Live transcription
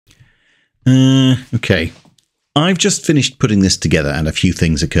Okay. I've just finished putting this together and a few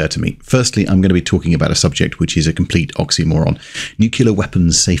things occur to me. Firstly, I'm going to be talking about a subject which is a complete oxymoron. Nuclear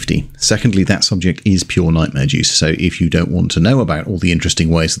weapons safety. Secondly, that subject is pure nightmare juice. So if you don't want to know about all the interesting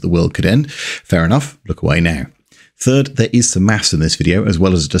ways that the world could end, fair enough, look away now. Third, there is some maths in this video, as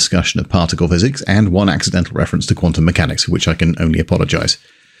well as a discussion of particle physics and one accidental reference to quantum mechanics, for which I can only apologise.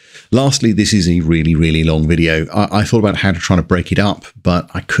 Lastly, this is a really, really long video. I thought about how to try to break it up,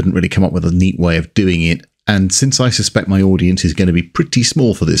 but I couldn't really come up with a neat way of doing it. And since I suspect my audience is going to be pretty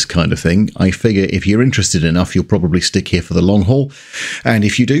small for this kind of thing, I figure if you're interested enough, you'll probably stick here for the long haul. And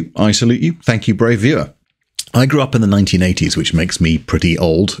if you do, I salute you. Thank you, brave viewer. I grew up in the 1980s, which makes me pretty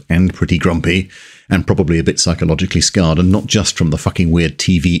old and pretty grumpy and probably a bit psychologically scarred, and not just from the fucking weird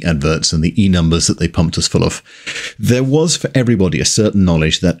TV adverts and the e-numbers that they pumped us full of. There was for everybody a certain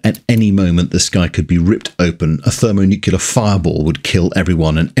knowledge that at any moment the sky could be ripped open, a thermonuclear fireball would kill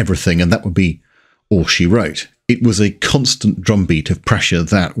everyone and everything, and that would be all she wrote. It was a constant drumbeat of pressure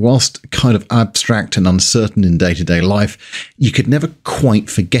that, whilst kind of abstract and uncertain in day-to-day life, you could never quite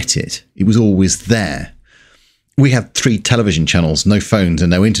forget it. It was always there. We had 3 television channels, no phones and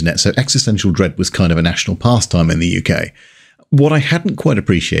no internet, so existential dread was kind of a national pastime in the UK. What I hadn't quite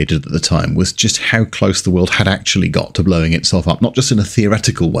appreciated at the time was just how close the world had actually got to blowing itself up, not just in a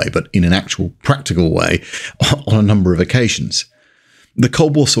theoretical way, but in an actual practical way on a number of occasions. The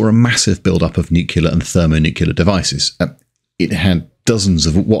Cold War saw a massive build-up of nuclear and thermonuclear devices. It had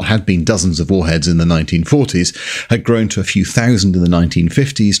what had been dozens of warheads in the 1940s, had grown to a few thousand in the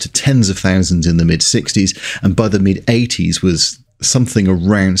 1950s, to tens of thousands in the mid-60s, and by the mid-80s was something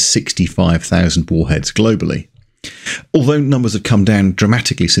around 65,000 warheads globally. Although numbers have come down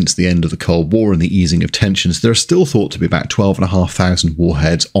dramatically since the end of the Cold War and the easing of tensions, there are still thought to be about 12,500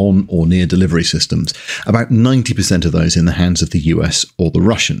 warheads on or near delivery systems, about 90% of those in the hands of the US or the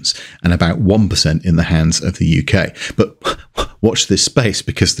Russians, and about 1% in the hands of the UK. But watch this space,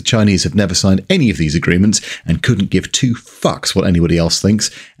 because the Chinese have never signed any of these agreements and couldn't give 2 fucks what anybody else thinks,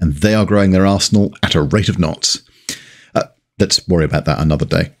 and they are growing their arsenal at a rate of knots. Let's worry about that another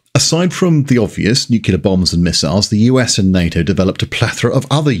day. Aside from the obvious nuclear bombs and missiles, the US and NATO developed a plethora of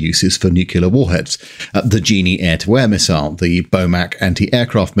other uses for nuclear warheads. The Genie air-to-air missile, the BOMAC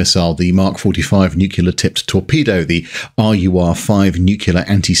anti-aircraft missile, the Mark 45 nuclear-tipped torpedo, the RUR-5 nuclear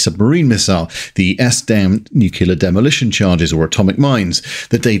anti-submarine missile, the SDAM nuclear demolition charges or atomic mines,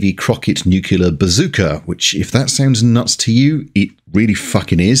 the Davy Crockett nuclear bazooka, which, if that sounds nuts to you, it really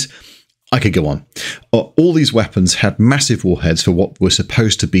fucking is. I could go on. All these weapons had massive warheads for what were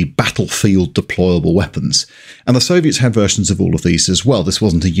supposed to be battlefield deployable weapons. And the Soviets had versions of all of these as well. This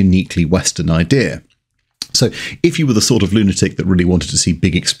wasn't a uniquely Western idea. So if you were the sort of lunatic that really wanted to see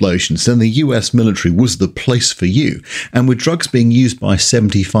big explosions, then the US military was the place for you. And with drugs being used by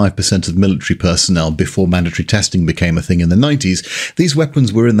 75% of military personnel before mandatory testing became a thing in the 90s, these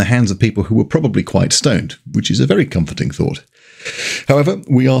weapons were in the hands of people who were probably quite stoned, which is a very comforting thought. However,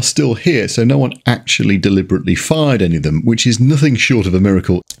 we are still here, so no one actually deliberately fired any of them, which is nothing short of a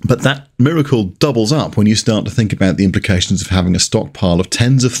miracle. But that miracle doubles up when you start to think about the implications of having a stockpile of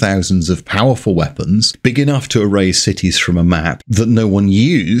tens of thousands of powerful weapons, big enough to erase cities from a map, that no one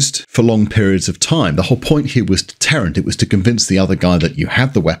used for long periods of time. The whole point here was deterrent. It was to convince the other guy that you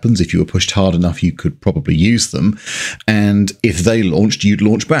had the weapons. If you were pushed hard enough, you could probably use them. And if they launched, you'd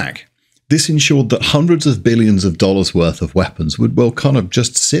launch back. This ensured that hundreds of billions of dollars worth of weapons would, well, kind of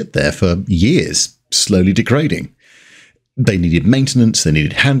just sit there for years, slowly degrading. They needed maintenance, they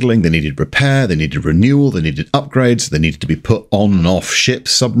needed handling, they needed repair, they needed renewal, they needed upgrades, they needed to be put on and off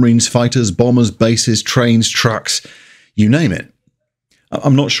ships, submarines, fighters, bombers, bases, trains, trucks, you name it.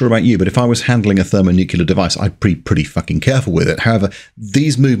 I'm not sure about you, but if I was handling a thermonuclear device, I'd be pretty fucking careful with it. However,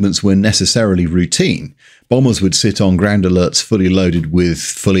 these movements were necessarily routine. Bombers would sit on ground alerts fully loaded with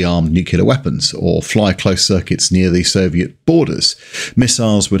fully armed nuclear weapons, or fly close circuits near the Soviet borders.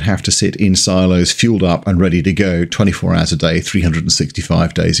 Missiles would have to sit in silos, fueled up and ready to go 24 hours a day,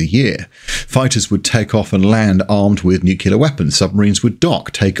 365 days a year. Fighters would take off and land armed with nuclear weapons. Submarines would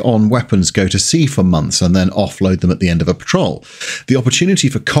dock, take on weapons, go to sea for months, and then offload them at the end of a patrol. The opportunity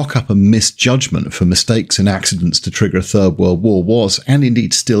for cock-up and misjudgment, for mistakes and accidents to trigger a Third World War was, and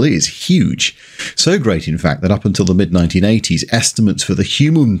indeed still is, huge. So great, in fact, that up until the mid-1980s, estimates for the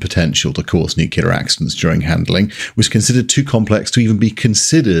human potential to cause nuclear accidents during handling was considered too complex to even be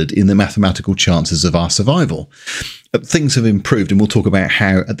considered in the mathematical chances of our survival. Things have improved, and we'll talk about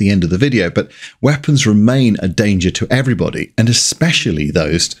how at the end of the video, but weapons remain a danger to everybody, and especially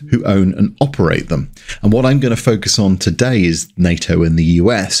those who own and operate them. And what I'm going to focus on today is NATO and the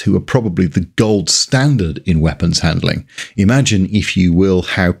US, who are probably the gold standard in weapons handling. Imagine, if you will,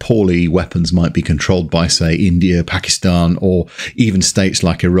 how poorly weapons might be controlled by, say, India, Pakistan, or even states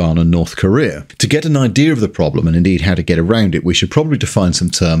like Iran and North Korea. To get an idea of the problem, and indeed how to get around it, we should probably define some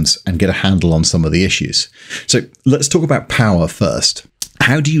terms and get a handle on some of the issues. So let's talk about power first.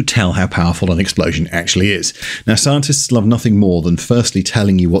 How do you tell how powerful an explosion actually is? Now, scientists love nothing more than firstly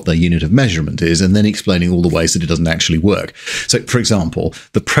telling you what their unit of measurement is and then explaining all the ways that it doesn't actually work. So, for example,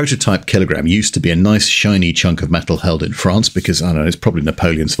 the prototype kilogram used to be a nice shiny chunk of metal held in France because, I don't know, it's probably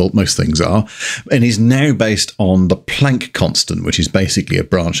Napoleon's fault, most things are, and is now based on the Planck constant, which is basically a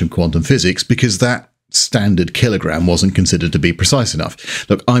branch of quantum physics, because that standard kilogram wasn't considered to be precise enough.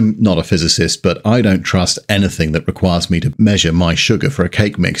 Look, I'm not a physicist, but I don't trust anything that requires me to measure my sugar for a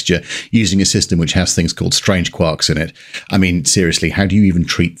cake mixture using a system which has things called strange quarks in it. I mean, seriously, how do you even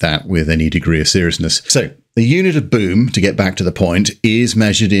treat that with any degree of seriousness? So, the unit of boom, to get back to the point, is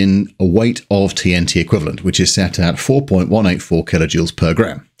measured in a weight of TNT equivalent, which is set at 4.184 kilojoules per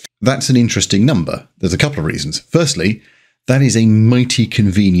gram. That's an interesting number. There's a couple of reasons. Firstly, that is a mighty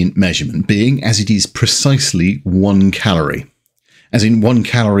convenient measurement, being as it is precisely 1 calorie. As in 1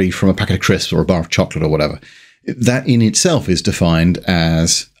 calorie from a packet of crisps or a bar of chocolate or whatever. That in itself is defined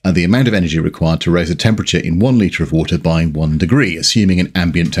as the amount of energy required to raise the temperature in 1 litre of water by 1 degree, assuming an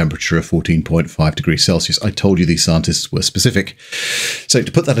ambient temperature of 14.5 degrees Celsius. I told you these scientists were specific. So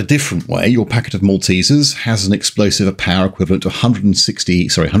to put that a different way, your packet of Maltesers has an explosive of power equivalent to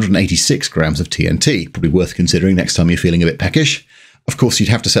 186 grams of TNT. Probably worth considering next time you're feeling a bit peckish. Of course, you'd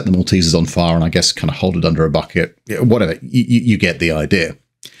have to set the Maltesers on fire and I guess kind of hold it under a bucket. Whatever, you get the idea.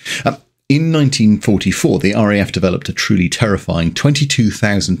 In 1944, the RAF developed a truly terrifying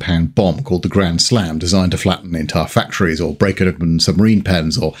 22,000-pound bomb called the Grand Slam, designed to flatten entire factories or break open submarine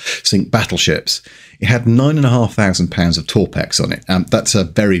pens or sink battleships. It had 9,500 pounds of Torpex on it. That's a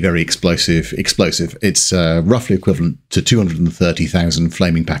very, very explosive. It's roughly equivalent to 230,000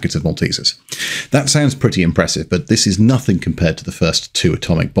 flaming packets of Maltesers. That sounds pretty impressive, but this is nothing compared to the first 2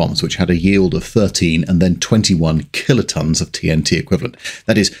 atomic bombs, which had a yield of 13 and then 21 kilotons of TNT equivalent.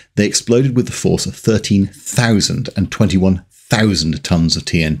 That is, they exploded with the force of 13,000 and 21,000 tons of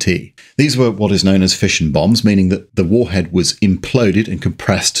TNT. These were what is known as fission bombs, meaning that the warhead was imploded and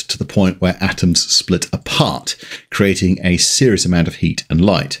compressed to the point where atoms split apart, creating a serious amount of heat and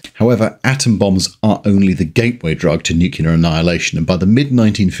light. However, atom bombs are only the gateway drug to nuclear annihilation, and by the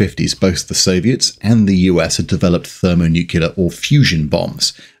mid-1950s, both the Soviets and the US had developed thermonuclear or fusion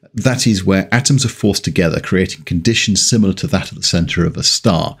bombs. That is where atoms are forced together, creating conditions similar to that at the centre of a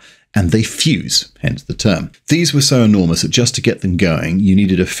star, and they fuse, hence the term. These were so enormous that just to get them going, you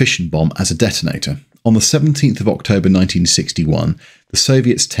needed a fission bomb as a detonator. On the 17th of October 1961, the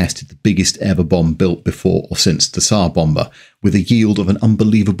Soviets tested the biggest ever bomb built before or since the Tsar bomber, with a yield of an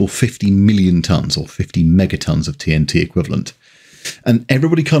unbelievable 50 million tons, or 50 megatons of TNT equivalent. And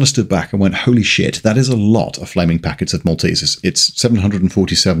everybody kind of stood back and went, holy shit, that is a lot of flaming packets of Maltesers. It's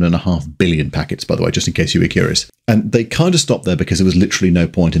 747.5 billion packets, by the way, just in case you were curious. And they kind of stopped there because there was literally no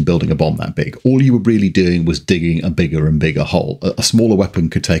point in building a bomb that big. All you were really doing was digging a bigger and bigger hole. A smaller weapon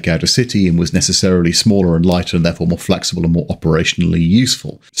could take out a city and was necessarily smaller and lighter and therefore more flexible and more operationally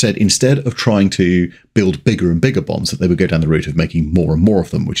useful. Said instead of trying to build bigger and bigger bombs, that they would go down the route of making more and more of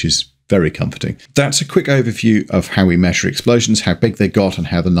them, which is very comforting. That's a quick overview of how we measure explosions, how big they got, and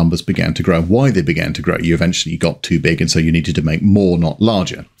how the numbers began to grow, why they began to grow. You eventually got too big, and so you needed to make more, not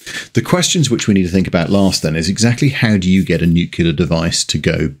larger. The questions which we need to think about last then is exactly how do you get a nuclear device to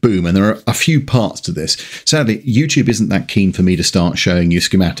go boom? And there are a few parts to this. Sadly, YouTube isn't that keen for me to start showing you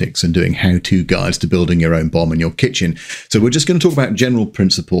schematics and doing how-to guides to building your own bomb in your kitchen. So we're just going to talk about general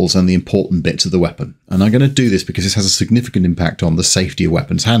principles and the important bits of the weapon. And I'm going to do this because this has a significant impact on the safety of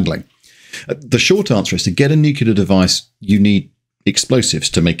weapons handling. The short answer is to get a nuclear device, you need explosives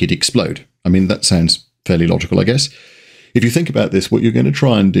to make it explode. I mean, that sounds fairly logical, I guess. If you think about this, what you're going to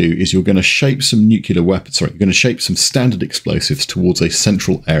try and do is you're going to shape some nuclear weapons, you're going to shape some standard explosives towards a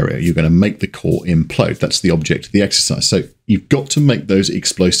central area. You're going to make the core implode. That's the object of the exercise. So you've got to make those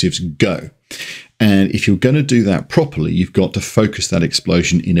explosives go. And if you're going to do that properly, you've got to focus that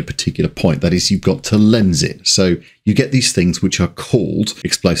explosion in a particular point. That is, you've got to lens it. So you get these things which are called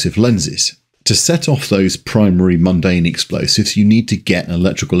explosive lenses. To set off those primary mundane explosives, you need to get an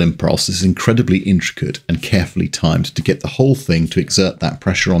electrical impulse that's incredibly intricate and carefully timed to get the whole thing to exert that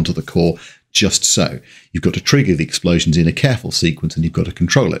pressure onto the core just so. You've got to trigger the explosions in a careful sequence and you've got to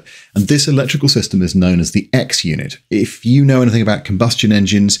control it. And this electrical system is known as the X unit. If you know anything about combustion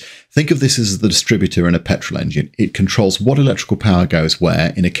engines, think of this as the distributor in a petrol engine. It controls what electrical power goes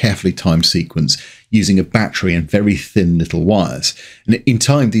where in a carefully timed sequence using a battery and very thin little wires. And in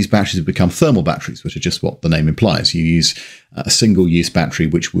time, these batteries have become thermal batteries, which are just what the name implies. You use a single-use battery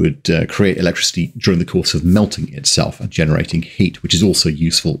which would create electricity during the course of melting itself and generating heat, which is also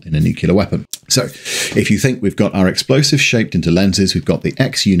useful in a nuclear weapon. So if you think we've got our explosives shaped into lenses, we've got the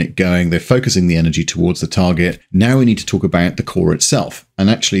X unit going, they're focusing the energy towards the target. Now we need to talk about the core itself. And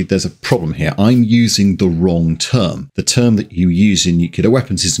actually, there's a problem here. I'm using the wrong term. The term that you use in nuclear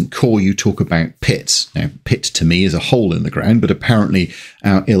weapons isn't core, you talk about pits. Now, pit to me is a hole in the ground, but apparently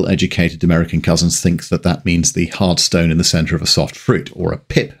our ill-educated American cousins think that that means the hard stone in the center of a soft fruit, or a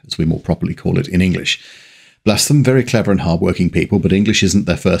pip, as we more properly call it in English. Bless them, very clever and hardworking people, but English isn't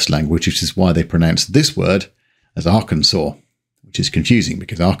their first language, which is why they pronounce this word as Arkansas, which is confusing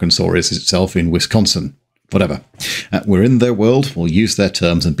because Arkansas is itself in Wisconsin. Whatever. We're in their world, we'll use their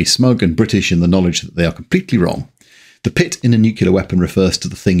terms and be smug and British in the knowledge that they are completely wrong. The pit in a nuclear weapon refers to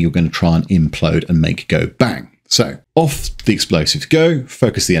the thing you're going to try and implode and make go bang. So, off the explosives go,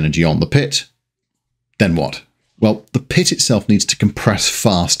 focus the energy on the pit. Then what? Well, the pit itself needs to compress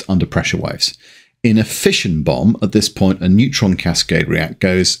fast under pressure waves. In a fission bomb, at this point, a neutron cascade react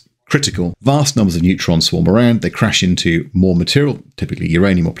goes critical. Vast numbers of neutrons swarm around, they crash into more material, typically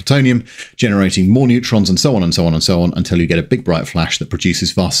uranium or plutonium, generating more neutrons and so on and so on and so on until you get a big bright flash that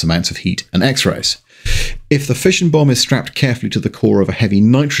produces vast amounts of heat and X-rays. If the fission bomb is strapped carefully to the core of a heavy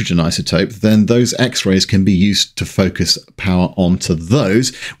nitrogen isotope, then those X-rays can be used to focus power onto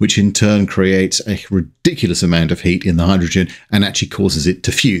those, which in turn creates a ridiculous amount of heat in the hydrogen and actually causes it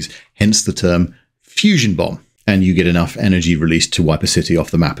to fuse, hence the term fusion bomb. And you get enough energy released to wipe a city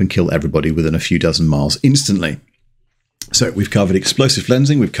off the map and kill everybody within a few dozen miles instantly. So we've covered explosive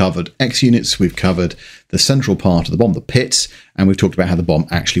lensing, we've covered X units, we've covered the central part of the bomb, the pits, and we've talked about how the bomb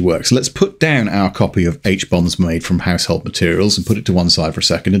actually works. So let's put down our copy of H-bombs made from household materials and put it to one side for a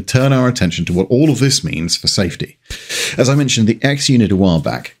second and turn our attention to what all of this means for safety. As I mentioned, the X unit a while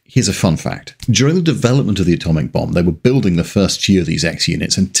back, here's a fun fact. During the development of the atomic bomb, they were building the first few of these X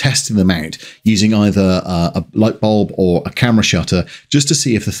units and testing them out using either a light bulb or a camera shutter just to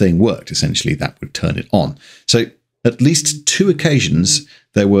see if the thing worked. Essentially, that would turn it on. So at least 2 occasions,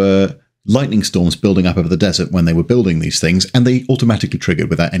 there were lightning storms building up over the desert when they were building these things, and they automatically triggered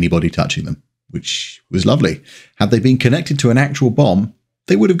without anybody touching them, which was lovely. Had they been connected to an actual bomb,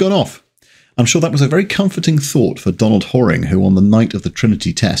 they would have gone off. I'm sure that was a very comforting thought for Donald Horing, who on the night of the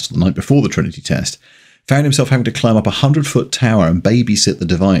Trinity test, the night before the Trinity test, found himself having to climb up a 100-foot tower and babysit the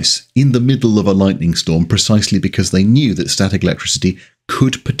device in the middle of a lightning storm precisely because they knew that static electricity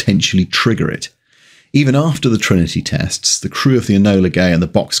could potentially trigger it. Even after the Trinity tests, the crew of the Enola Gay and the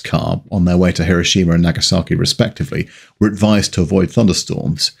Boxcar, on their way to Hiroshima and Nagasaki respectively, were advised to avoid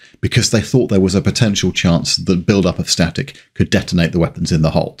thunderstorms because they thought there was a potential chance that the build-up of static could detonate the weapons in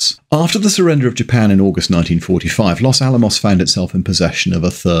the holds. After the surrender of Japan in August 1945, Los Alamos found itself in possession of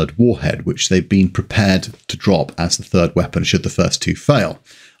a third warhead, which they'd been prepared to drop as the third weapon should the first 2 fail.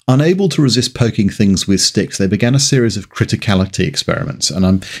 Unable to resist poking things with sticks, they began a series of criticality experiments, and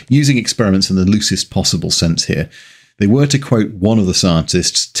I'm using experiments in the loosest possible sense here. They were, to quote one of the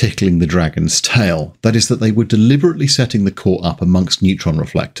scientists, tickling the dragon's tail. That is, that they were deliberately setting the core up amongst neutron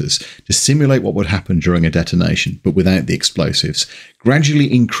reflectors to simulate what would happen during a detonation, but without the explosives,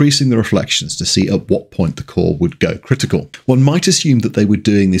 gradually increasing the reflections to see at what point the core would go critical. One might assume that they were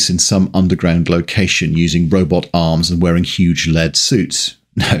doing this in some underground location using robot arms and wearing huge lead suits.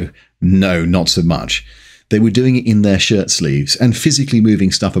 No, not so much. They were doing it in their shirt sleeves and physically moving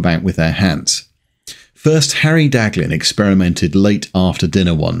stuff about with their hands. First, Harry Daglin experimented late after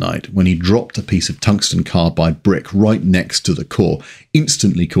dinner one night when he dropped a piece of tungsten carbide brick right next to the core,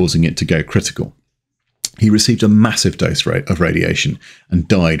 instantly causing it to go critical. He received a massive dose of radiation and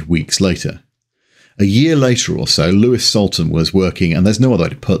died weeks later. A year later or so, Louis Salton was working, and there's no other way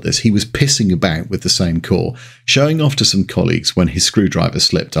to put this, he was pissing about with the same core, showing off to some colleagues when his screwdriver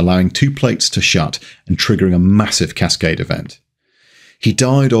slipped, allowing 2 plates to shut and triggering a massive cascade event. He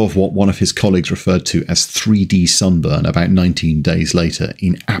died of what one of his colleagues referred to as 3D sunburn about 19 days later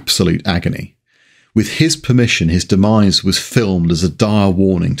in absolute agony. With his permission, his demise was filmed as a dire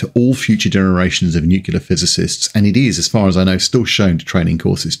warning to all future generations of nuclear physicists, and it is, as far as I know, still shown to training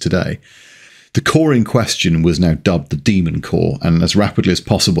courses today. The core in question was now dubbed the Demon Core, and as rapidly as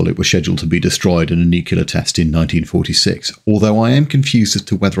possible it was scheduled to be destroyed in a nuclear test in 1946. Although I am confused as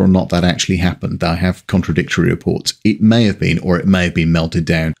to whether or not that actually happened. I have contradictory reports. It may have been, or it may have been melted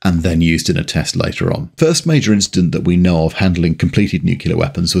down and then used in a test later on. First major incident that we know of handling completed nuclear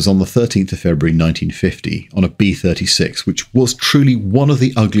weapons was on the 13th of February 1950 on a B-36, which was truly one of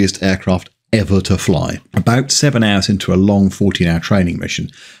the ugliest aircraft ever to fly. About 7 hours into a long 14-hour training mission,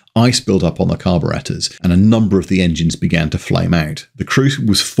 ice built up on the carburetors and a number of the engines began to flame out. The crew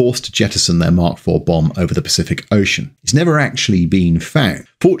was forced to jettison their Mark IV bomb over the Pacific Ocean. It's never actually been found.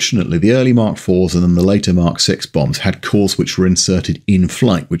 Fortunately, the early Mark IVs and then the later Mark VI bombs had cores which were inserted in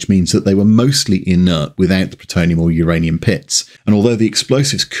flight, which means that they were mostly inert without the plutonium or uranium pits. And although the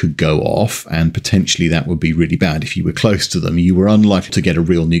explosives could go off, and potentially that would be really bad if you were close to them, you were unlikely to get a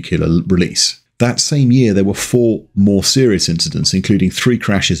real nuclear release. That same year, there were 4 more serious incidents, including 3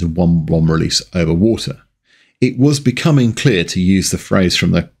 crashes and 1 bomb release over water. It was becoming clear, to use the phrase from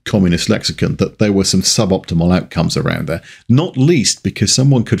the communist lexicon, that there were some suboptimal outcomes around there, not least because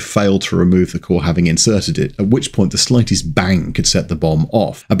someone could fail to remove the core having inserted it, at which point the slightest bang could set the bomb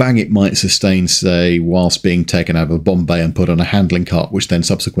off. A bang it might sustain, say, whilst being taken out of a bomb bay and put on a handling cart, which then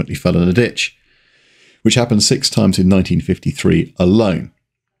subsequently fell in a ditch, which happened 6 times in 1953 alone.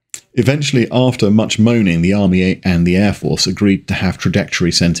 Eventually, after much moaning, the Army and the Air Force agreed to have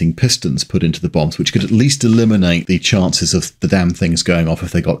trajectory-sensing pistons put into the bombs, which could at least eliminate the chances of the damn things going off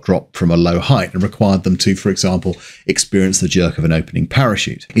if they got dropped from a low height, and required them to, for example, experience the jerk of an opening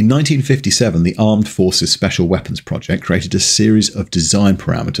parachute. In 1957, the Armed Forces Special Weapons Project created a series of design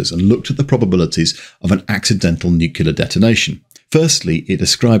parameters and looked at the probabilities of an accidental nuclear detonation. Firstly, it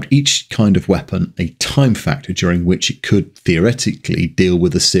ascribed each kind of weapon a time factor during which it could theoretically deal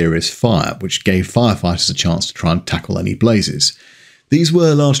with a serious fire, which gave firefighters a chance to try and tackle any blazes. These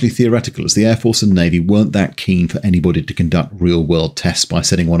were largely theoretical, as the Air Force and Navy weren't that keen for anybody to conduct real-world tests by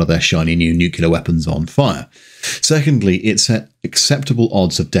setting one of their shiny new nuclear weapons on fire. Secondly, it set acceptable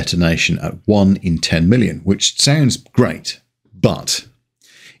odds of detonation at 1 in 10 million, which sounds great, but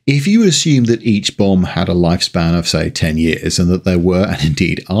if you assume that each bomb had a lifespan of, say, 10 years, and that there were, and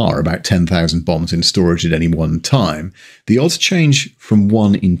indeed are, about 10,000 bombs in storage at any one time, the odds change from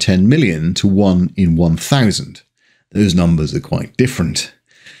 1 in 10 million to 1 in 1,000. Those numbers are quite different.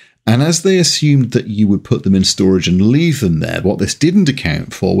 And as they assumed that you would put them in storage and leave them there, what this didn't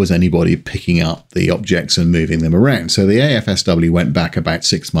account for was anybody picking up the objects and moving them around. So the AFSW went back about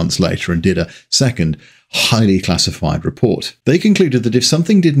 6 months later and did a second, highly classified report. They concluded that if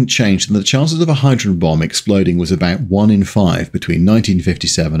something didn't change, then the chances of a hydrogen bomb exploding was about 1 in 5 between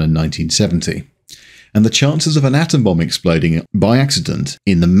 1957 and 1970. And the chances of an atom bomb exploding by accident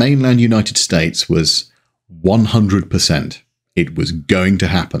in the mainland United States was 100%. It was going to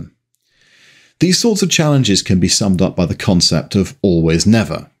happen. These sorts of challenges can be summed up by the concept of always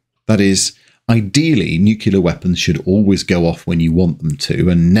never. That is, ideally, nuclear weapons should always go off when you want them to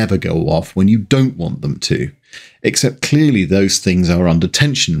and never go off when you don't want them to. Except clearly those things are under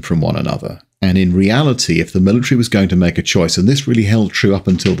tension from one another. And in reality, if the military was going to make a choice, and this really held true up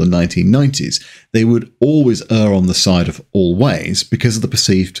until the 1990s, they would always err on the side of always because of the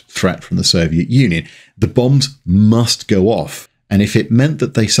perceived threat from the Soviet Union. The bombs must go off. And if it meant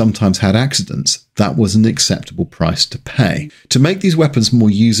that they sometimes had accidents, that was an acceptable price to pay. To make these weapons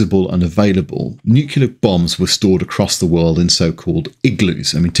more usable and available, nuclear bombs were stored across the world in so-called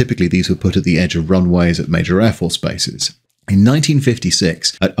igloos. I mean, typically these were put at the edge of runways at major Air Force bases. In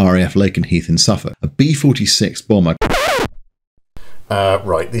 1956, at RAF Lakenheath in Suffolk, a B-46 bomber...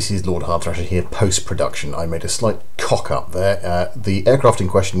 Right, this is Lord Hardthrasher here, post-production. I made a slight cock-up there. The aircraft in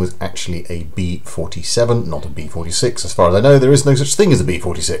question was actually a B-47, not a B-46. As far as I know, there is no such thing as a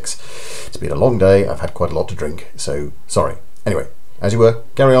B-46. It's been a long day, I've had quite a lot to drink, so sorry. Anyway, as you were,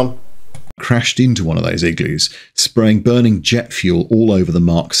 carry on. Crashed into one of those igloos, spraying burning jet fuel all over the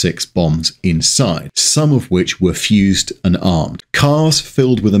Mark VI bombs inside, some of which were fused and armed. Cars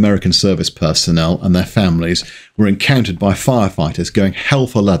filled with American service personnel and their families were encountered by firefighters going hell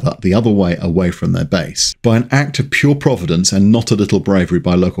for leather the other way away from their base. By an act of pure providence and not a little bravery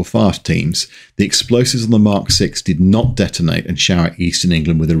by local fire teams, the explosives on the Mark VI did not detonate and shower eastern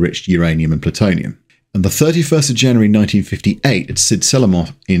England with enriched uranium and plutonium. On the 31st of January 1958 at Sid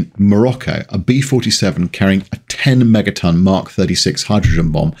Selamot in Morocco, a B-47 carrying a 10 megaton Mark 36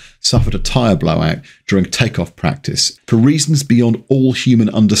 hydrogen bomb suffered a tyre blowout during takeoff practice. For reasons beyond all human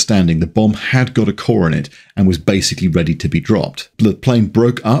understanding, the bomb had got a core in it and was basically ready to be dropped. The plane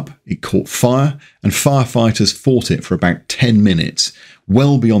broke up, it caught fire, and firefighters fought it for about 10 minutes,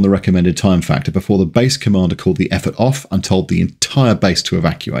 well beyond the recommended time factor, before the base commander called the effort off and told the entire base to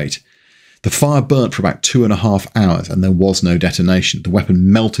evacuate. The fire burnt for about 2.5 hours and there was no detonation. The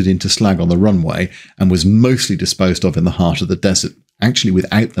weapon melted into slag on the runway and was mostly disposed of in the heart of the desert, actually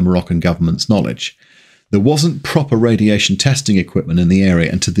without the Moroccan government's knowledge. There wasn't proper radiation testing equipment in the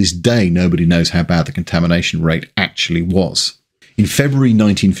area, and to this day nobody knows how bad the contamination rate actually was. In February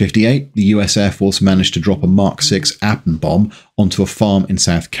 1958, the US Air Force managed to drop a Mark 6 atom bomb onto a farm in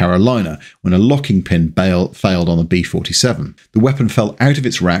South Carolina when a locking pin failed on a B-47. The weapon fell out of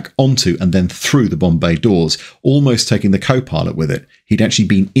its rack onto and then through the bomb bay doors, almost taking the co-pilot with it. He'd actually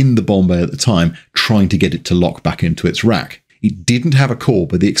been in the bomb bay at the time, trying to get it to lock back into its rack. It didn't have a core,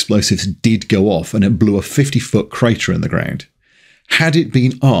 but the explosives did go off and it blew a 50-foot crater in the ground. Had it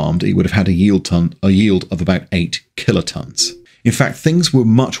been armed, it would have had a yield of about 8 kilotons. In fact, things were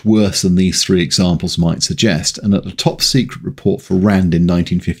much worse than these three examples might suggest, and a top-secret report for RAND in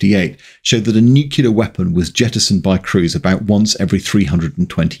 1958 showed that a nuclear weapon was jettisoned by crews about once every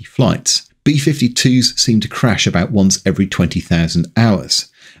 320 flights. B-52s seemed to crash about once every 20,000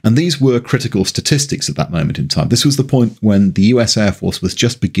 hours. And these were critical statistics at that moment in time. This was the point when the US Air Force was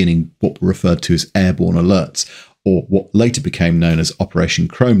just beginning what were referred to as airborne alerts, or what later became known as Operation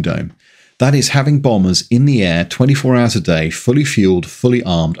Chrome Dome. That is, having bombers in the air 24 hours a day, fully fueled, fully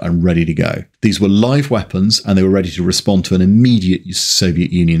armed, and ready to go. These were live weapons, and they were ready to respond to an immediate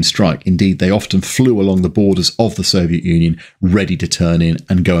Soviet Union strike. Indeed, they often flew along the borders of the Soviet Union, ready to turn in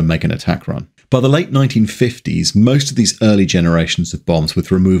and go and make an attack run. By the late 1950s, most of these early generations of bombs with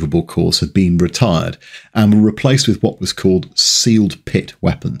removable cores had been retired and were replaced with what was called sealed pit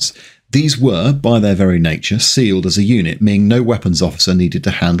weapons. These were, by their very nature, sealed as a unit, meaning no weapons officer needed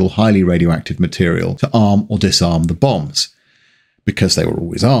to handle highly radioactive material to arm or disarm the bombs, because they were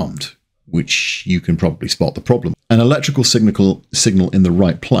always armed, which you can probably spot the problem. An electrical signal in the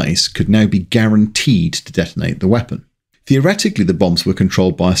right place could now be guaranteed to detonate the weapon. Theoretically, the bombs were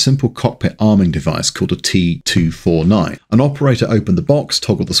controlled by a simple cockpit arming device called a T249. An operator opened the box,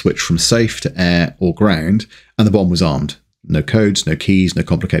 toggled the switch from safe to air or ground, and the bomb was armed. No codes, no keys, no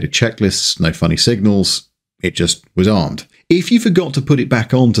complicated checklists, no funny signals. It just was armed. If you forgot to put it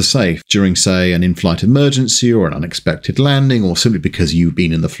back on to safe during, say, an in-flight emergency or an unexpected landing, or simply because you'd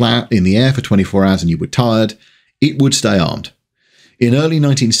been in the air for 24 hours and you were tired, it would stay armed. In early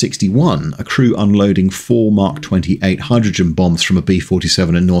 1961, a crew unloading 4 Mark 28 hydrogen bombs from a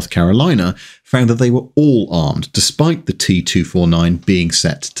B-47 in North Carolina found that they were all armed, despite the T249 being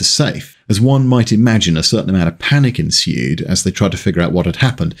set to safe. As one might imagine, a certain amount of panic ensued as they tried to figure out what had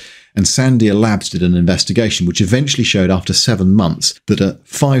happened, and Sandia Labs did an investigation which eventually showed after 7 months that a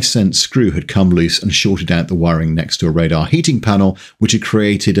 5-cent screw had come loose and shorted out the wiring next to a radar heating panel, which had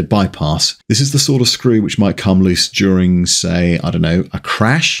created a bypass. This is the sort of screw which might come loose during, say, I don't know, a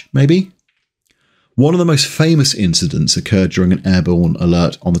crash, maybe? One of the most famous incidents occurred during an airborne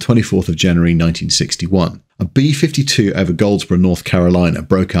alert on the 24th of January 1961. A B-52 over Goldsboro, North Carolina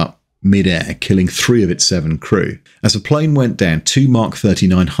broke up mid-air, killing 3 of its 7 crew. As the plane went down, 2 Mark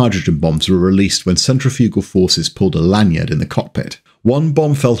 39 hydrogen bombs were released when centrifugal forces pulled a lanyard in the cockpit. One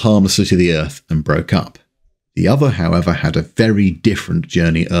bomb fell harmlessly to the earth and broke up. The other, however, had a very different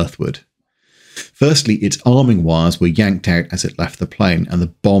journey earthward. Firstly, its arming wires were yanked out as it left the plane, and the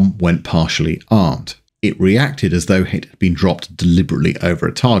bomb went partially armed. It reacted as though it had been dropped deliberately over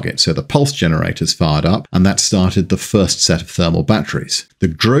a target, so the pulse generators fired up, and that started the first set of thermal batteries. The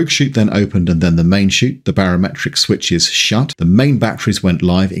drogue chute then opened, and then the main chute. The barometric switches shut. The main batteries went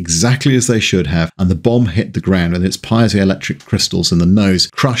live exactly as they should have, and the bomb hit the ground, and its piezoelectric crystals in the nose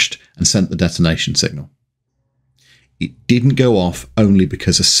crushed and sent the detonation signal. It didn't go off only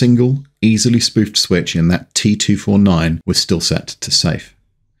because a single, easily spoofed switch in that T249 was still set to safe.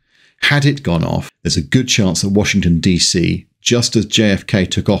 Had it gone off, there's a good chance that Washington, D.C., just as JFK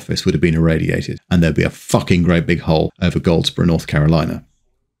took office, would have been irradiated, and there'd be a fucking great big hole over Goldsboro, North Carolina.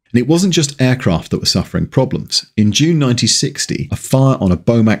 And it wasn't just aircraft that were suffering problems. In June 1960, a fire on a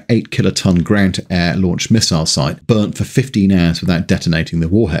BOMAC 8-kiloton ground-to-air launched missile site burnt for 15 hours without detonating the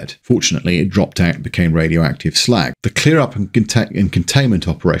warhead. Fortunately, it dropped out and became radioactive slag. The clear-up and containment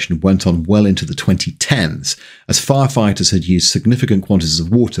operation went on well into the 2010s, as firefighters had used significant quantities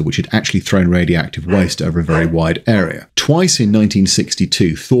of water which had actually thrown radioactive waste over a very wide area. Twice in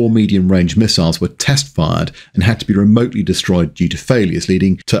 1962, Thor medium-range missiles were test-fired and had to be remotely destroyed due to failures,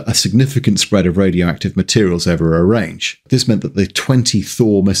 leading to a significant spread of radioactive materials over a range. This meant that the 20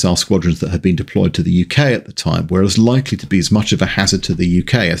 Thor missile squadrons that had been deployed to the UK at the time were as likely to be as much of a hazard to the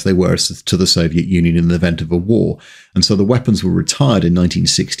UK as they were to the Soviet Union in the event of a war, and so the weapons were retired in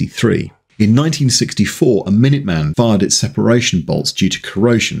 1963. In 1964, a Minuteman fired its separation bolts due to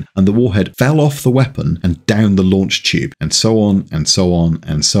corrosion, and the warhead fell off the weapon and down the launch tube, and so on, and so on,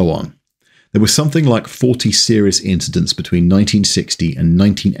 and so on. There were something like 40 serious incidents between 1960 and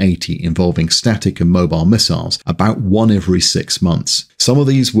 1980 involving static and mobile missiles, about one every 6 months. Some of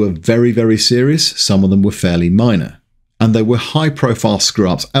these were very, very serious, some of them were fairly minor. And there were high-profile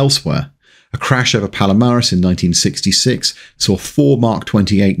screw-ups elsewhere. A crash over Palomares in 1966 saw 4 Mark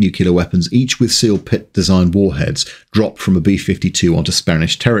 28 nuclear weapons, each with sealed pit-designed warheads, dropped from a B-52 onto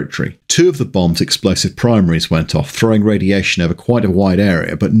Spanish territory. 2 of the bombs' explosive primaries went off, throwing radiation over quite a wide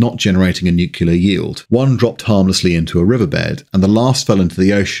area, but not generating a nuclear yield. 1 dropped harmlessly into a riverbed, and the last fell into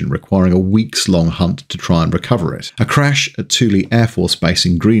the ocean, requiring a weeks-long hunt to try and recover it. A crash at Thule Air Force Base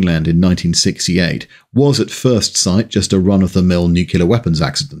in Greenland in 1968 was at first sight just a run-of-the-mill nuclear weapons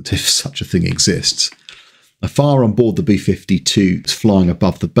accident, if such a thing exists. A fire on board the B-52s flying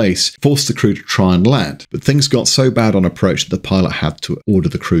above the base forced the crew to try and land, but things got so bad on approach that the pilot had to order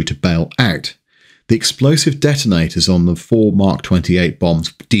the crew to bail out. The explosive detonators on the 4 Mark 28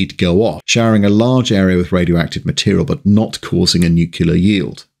 bombs did go off, showering a large area with radioactive material but not causing a nuclear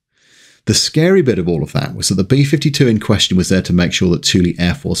yield. The scary bit of all of that was that the B-52 in question was there to make sure that Thule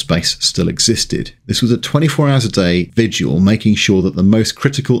Air Force Base still existed. This was a 24 hours a day vigil, making sure that the most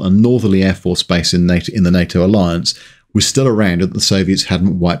critical and northerly Air Force base in the NATO alliance was still around and that the Soviets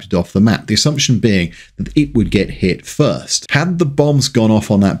hadn't wiped it off the map, the assumption being that it would get hit first. Had the bombs gone off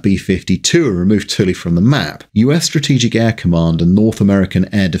on that B-52 and removed Thule from the map, US Strategic Air Command and North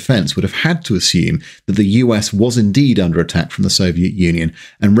American Air Defense would have had to assume that the US was indeed under attack from the Soviet Union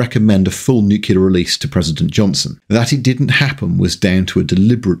and recommend a full nuclear release to President Johnson. That it didn't happen was down to a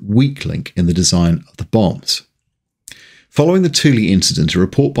deliberate weak link in the design of the bombs. Following the Thule incident, a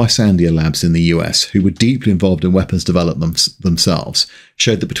report by Sandia Labs in the US, who were deeply involved in weapons development themselves,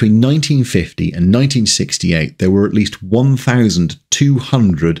 showed that between 1950 and 1968 there were at least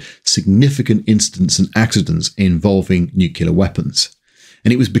 1,200 significant incidents and accidents involving nuclear weapons.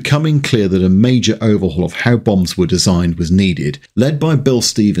 And it was becoming clear that a major overhaul of how bombs were designed was needed. Led by Bill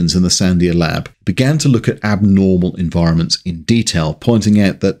Stevens and the Sandia Lab, began to look at abnormal environments in detail, pointing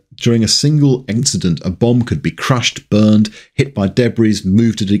out that during a single incident, a bomb could be crushed, burned, hit by debris,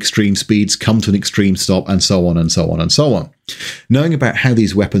 moved at extreme speeds, come to an extreme stop, and so on and so on and so on. Knowing about how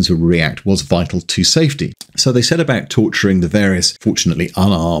these weapons would react was vital to safety. So they set about torturing the various, fortunately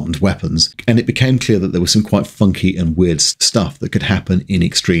unarmed weapons, and it became clear that there was some quite funky and weird stuff that could happen in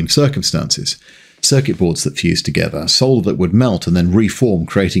extreme circumstances. Circuit boards that fused together, solder that would melt and then reform,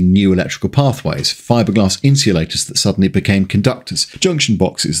 creating new electrical pathways, fiberglass insulators that suddenly became conductors, junction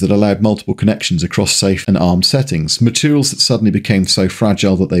boxes that allowed multiple connections across safe and armed settings, materials that suddenly became so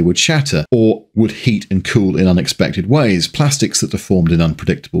fragile that they would shatter or would heat and cool in unexpected ways, plastics that deformed in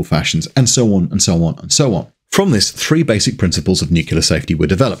unpredictable fashions, and so on and so on and so on. From this, 3 basic principles of nuclear safety were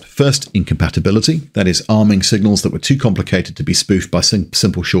developed. First, incompatibility, that is, arming signals that were too complicated to be spoofed by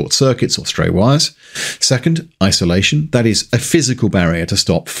simple short circuits or stray wires. Second, isolation, that is, a physical barrier to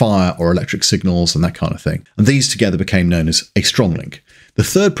stop fire or electric signals and that kind of thing. And these together became known as a strong link. The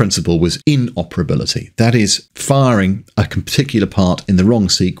third principle was inoperability, that is, firing a particular part in the wrong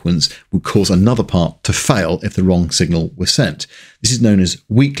sequence would cause another part to fail if the wrong signal was sent. This is known as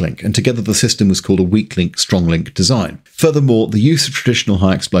weak link, and together the system was called a weak link, strong link design. Furthermore, the use of traditional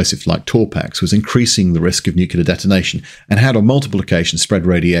high explosives like Torpex was increasing the risk of nuclear detonation and had on multiple occasions spread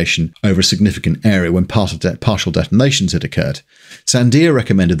radiation over a significant area when partial detonations had occurred. Sandia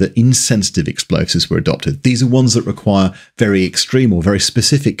recommended that insensitive explosives were adopted. These are ones that require very extreme or very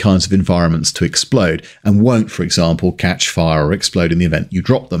specific kinds of environments to explode and won't, for example, catch fire or explode in the event you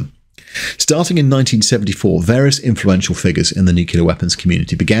drop them. Starting in 1974, various influential figures in the nuclear weapons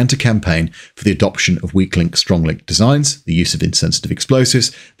community began to campaign for the adoption of weak link, strong link designs, the use of insensitive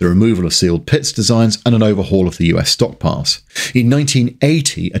explosives, the removal of sealed pits designs, and an overhaul of the US stockpiles. In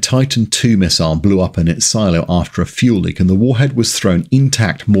 1980, a Titan II missile blew up in its silo after a fuel leak, and the warhead was thrown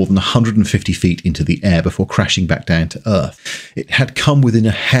intact more than 150 feet into the air before crashing back down to Earth. It had come within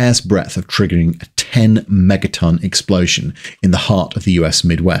a hair's breadth of triggering a 10 megaton explosion in the heart of the US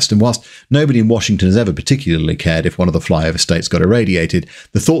Midwest, and whilst nobody in Washington has ever particularly cared if one of the flyover states got irradiated,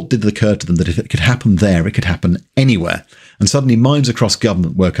 the thought did occur to them that if it could happen there, it could happen anywhere. And suddenly minds across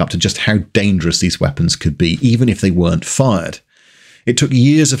government woke up to just how dangerous these weapons could be, even if they weren't fired. It took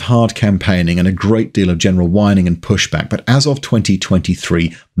years of hard campaigning and a great deal of general whining and pushback, but as of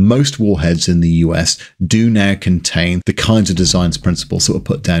 2023, most warheads in the US do now contain the kinds of design principles that were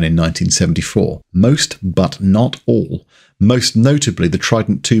put down in 1974. Most, but not all. Most notably, the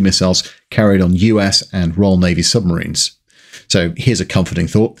Trident II missiles carried on US and Royal Navy submarines. So here's a comforting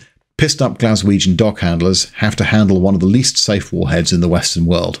thought. Pissed up Glaswegian dock handlers have to handle one of the least safe warheads in the Western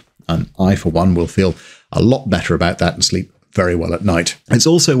world. And I, for one, will feel a lot better about that and sleep very well at night. It's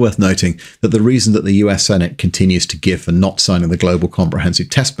also worth noting that the reason that the US Senate continues to give for not signing the Global Comprehensive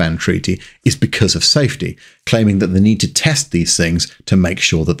Test Ban Treaty is because of safety, claiming that they need to test these things to make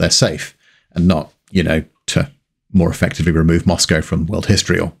sure that they're safe and not, to more effectively remove Moscow from world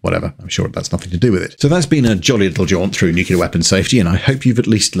history or whatever. I'm sure that's nothing to do with it. So that's been a jolly little jaunt through nuclear weapons safety, and I hope you've at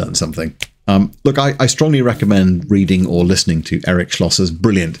least learned something. Look, I strongly recommend reading or listening to Eric Schlosser's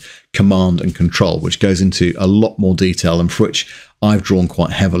brilliant Command and Control, which goes into a lot more detail and for which I've drawn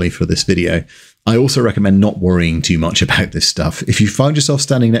quite heavily for this video. I also recommend not worrying too much about this stuff. If you find yourself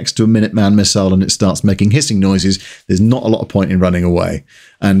standing next to a Minuteman missile and it starts making hissing noises, there's not a lot of point in running away.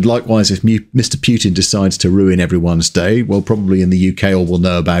 And likewise, if Mr. Putin decides to ruin everyone's day, well, probably in the UK all we'll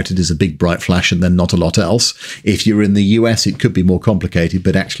know about it is a big bright flash and then not a lot else. If you're in the US, it could be more complicated,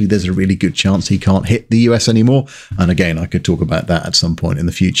 but actually there's a really good chance he can't hit the US anymore. And again, I could talk about that at some point in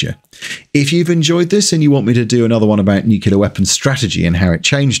the future. If you've enjoyed this and you want me to do another one about nuclear weapons strategy and how it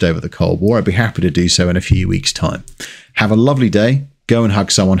changed over the Cold War, I'd be happy to do so in a few weeks' time. Have a lovely day. Go and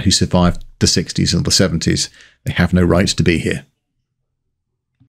hug someone who survived the 60s and the 70s. They have no right to be here.